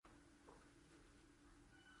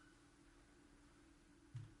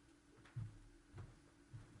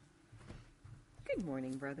Good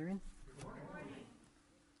morning, brethren. Good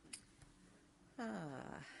morning.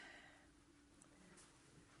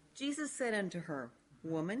 Jesus said unto her,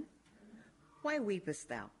 Woman, why weepest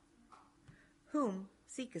thou? Whom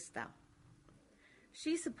seekest thou?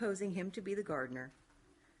 She, supposing him to be the gardener,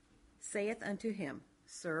 saith unto him,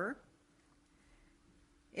 Sir,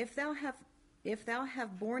 if thou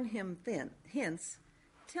have borne him hence,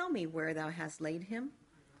 tell me where thou hast laid him,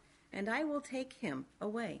 and I will take him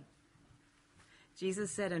away.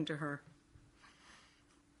 Jesus said unto her,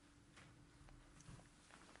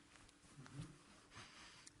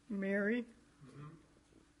 Mary.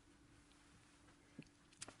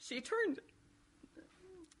 She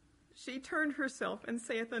turned herself and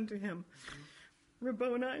saith unto him,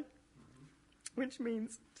 Rabboni, which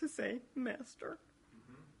means to say, Master.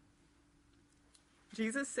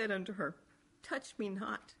 Jesus said unto her, Touch me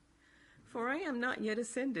not, for I am not yet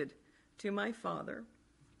ascended to my Father,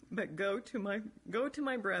 but go to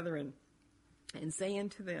my brethren, and say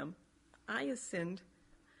unto them, I ascend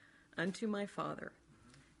unto my Father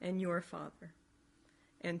and your Father,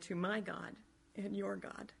 and to my God and your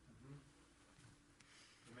God.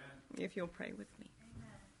 Amen. If you'll pray with me. Amen.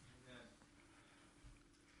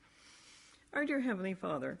 Our dear Heavenly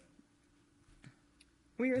Father,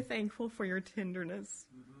 we are thankful for your tenderness.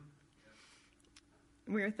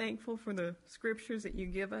 We are thankful for the scriptures that you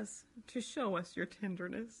give us to show us your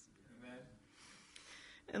tenderness. Amen.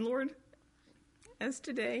 And Lord, as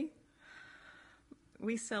today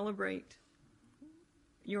we celebrate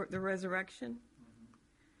the resurrection,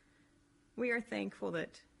 we are thankful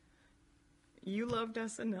that you loved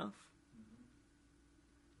us enough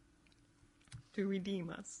to redeem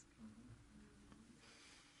us.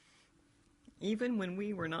 Even when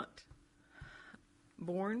we were not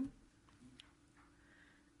born,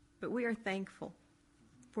 but we are thankful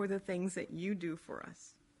for the things that you do for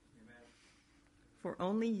us. Amen. For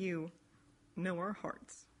only you know our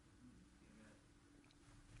hearts.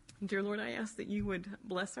 Dear Lord, I ask that you would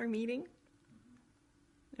bless our meeting,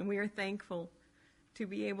 and we are thankful to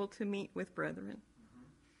be able to meet with brethren.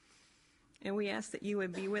 And we ask that you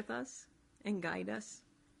would be with us and guide us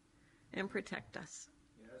and protect us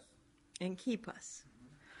Yes. and keep us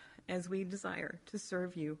as we desire to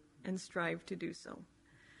serve you and strive to do so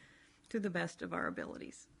to the best of our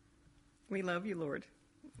abilities. We love you, Lord,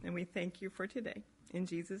 and we thank you for today. In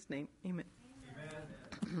Jesus' name, amen.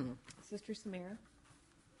 Amen. Sister Samara.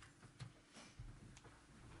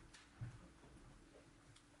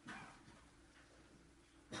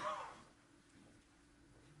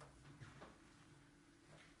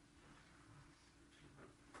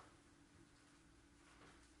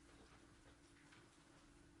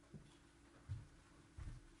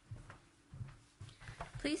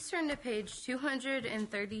 Please turn to page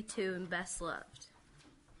 232 in Best Loved.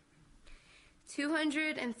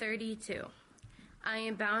 232. I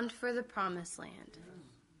am bound for the promised land.